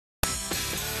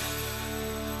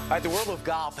All right, the world of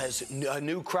golf has a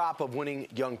new crop of winning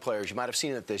young players. You might have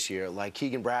seen it this year, like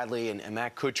Keegan Bradley and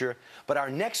Matt Kuchar. But our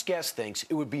next guest thinks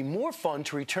it would be more fun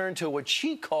to return to what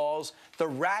she calls the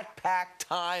Rat Pack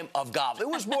time of golf. It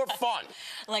was more fun.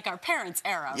 Like our parents'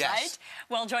 era, yes. Right?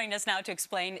 Well, joining us now to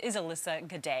explain is Alyssa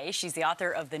Godet. She's the author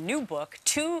of the new book,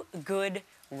 2 Good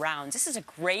Rounds. This is a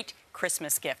great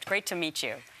Christmas gift. Great to meet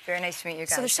you. Very nice to meet you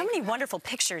guys. So there's so many wonderful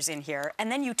pictures in here,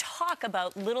 and then you talk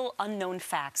about little unknown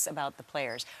facts about the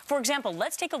players. For example,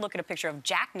 let's take a look at a picture of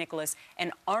Jack Nicklaus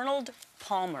and Arnold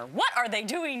Palmer. What are they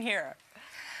doing here?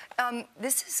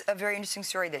 This is a very interesting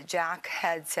story that Jack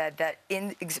had said that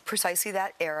in precisely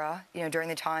that era, you know, during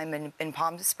the time in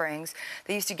Palm Springs,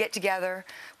 they used to get together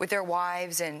with their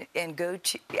wives and go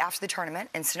to, after the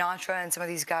tournament, and Sinatra and some of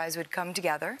these guys would come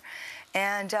together,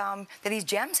 and these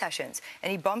jam sessions.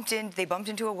 And they bumped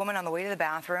into a woman on the way to the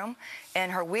bathroom,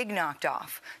 and her wig knocked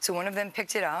off. So one of them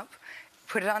picked it up,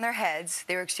 put it on their heads,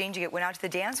 they were exchanging it, went out to the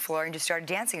dance floor and just started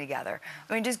dancing together.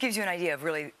 I mean, it just gives you an idea of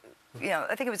really, you know,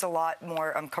 I think it was a lot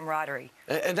more camaraderie.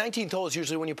 And 19th hole is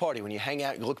usually when you party, when you hang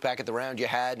out, you look back at the round you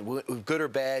had, good or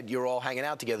bad, you're all hanging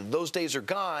out together. Those days are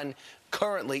gone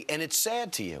currently, and it's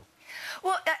sad to you.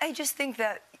 Well, I just think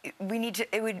that we need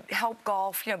to, it would help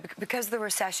golf, you know, because of the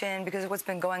recession, because of what's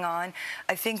been going on.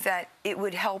 I think that it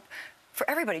would help for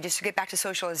everybody just to get back to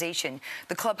socialization.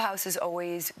 The clubhouse has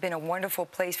always been a wonderful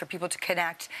place for people to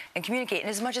connect and communicate. And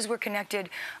as much as we're connected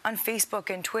on Facebook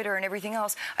and Twitter and everything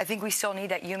else, I think we still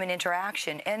need that human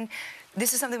interaction. And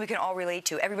this is something we can all relate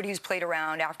to. Everybody who's played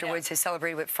around afterwards has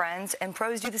celebrated with friends, and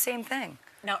pros do the same thing.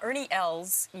 Now, Ernie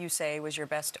Els, you say, was your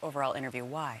best overall interview.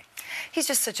 Why? He's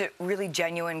just such a really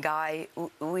genuine guy.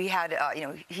 We had, you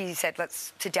know, he said,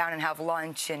 let's sit down and have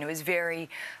lunch, and it was very,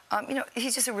 you know,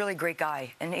 he's just a really great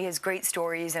guy, and he has great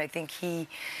stories, and I think he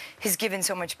has given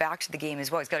so much back to the game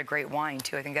as well. He's got a great wine,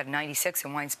 too. I think he got a 96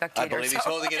 in Wine Spectator. I believe he's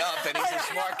holding it up, and he's a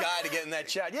smart guy to get in that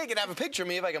shot. Yeah, you can have a picture of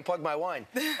me if I can plug my wine.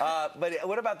 But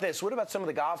what about this? What about some of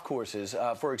the golf courses?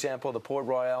 For example, the Port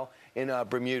Royal in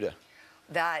Bermuda.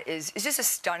 That is, it's just a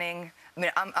stunning, I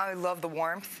mean, I love the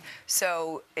warmth,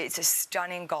 so it's a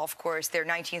stunning golf course. Their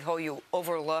 19th hole, you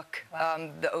overlook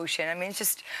the ocean. I mean, it's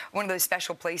just one of those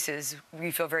special places.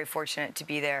 We feel very fortunate to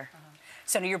be there.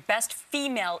 So your best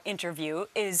female interview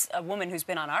is a woman who's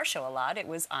been on our show a lot. It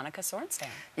was Annika Sorenstam.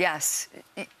 Yes,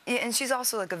 and she's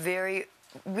also like a very,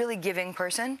 really giving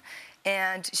person.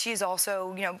 And she's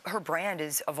also, you know, her brand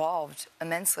has evolved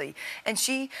immensely. And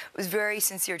she was very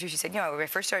sincere, too. She said, you know, when I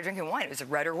first started drinking wine, it was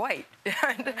red or white.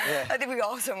 And I think we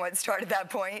all somewhat started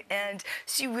that point. And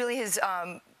she really has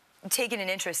taken an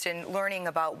interest in learning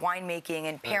about winemaking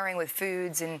and pairing with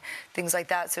foods and things like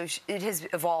that. So it has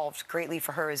evolved greatly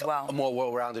for her as well. A more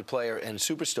well-rounded player and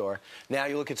superstar. Now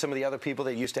you look at some of the other people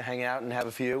that used to hang out and have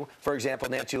a few. For example,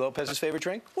 Nancy Lopez's favorite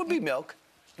drink would be milk.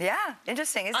 Yeah,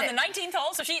 interesting, isn't it? On the 19th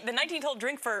hole, so the 19th hole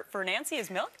drink for Nancy is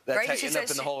milk? That's right? how you end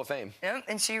up in the Hall of Fame. Yeah,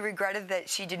 and she regretted that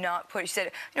she did not put, she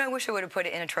said, you know, I wish I would have put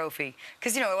it in a trophy.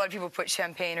 Because, you know, a lot of people put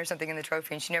champagne or something in the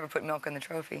trophy, and she never put milk in the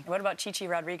trophy. What about Chichi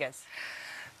Rodriguez?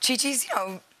 Chichi's, you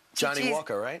know... Johnny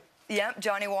Walker, right? Yeah,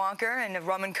 Johnny Walker and a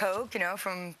rum and coke, you know,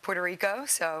 from Puerto Rico,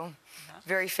 so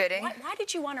very fitting. Why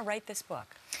did you want to write this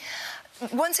book?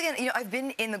 Once again, you know, I've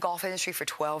been in the golf industry for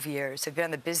 12 years. I've been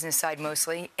on the business side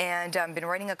mostly, and I've been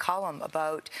writing a column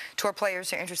about tour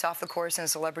players, their interests off the course, and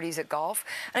celebrities at golf.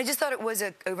 And I just thought it was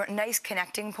a nice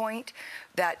connecting point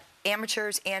that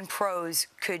amateurs and pros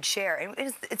could share.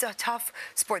 And it's a tough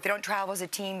sport. They don't travel as a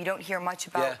team. You don't hear much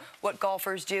about what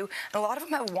golfers do. And a lot of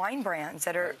them have wine brands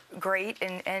that are great,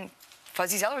 and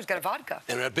Fuzzy Zoeller's got a vodka.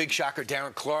 And a big shocker,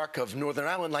 Darren Clarke of Northern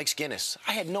Ireland likes Guinness.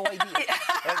 I had no idea.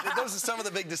 Those are some of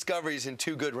the big discoveries in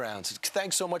 2 Good Rounds.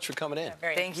 Thanks so much for coming in.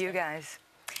 Yeah, Thank you, guys.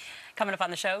 Coming up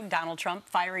on the show, Donald Trump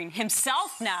firing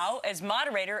himself now as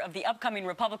moderator of the upcoming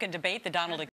Republican debate, the Donald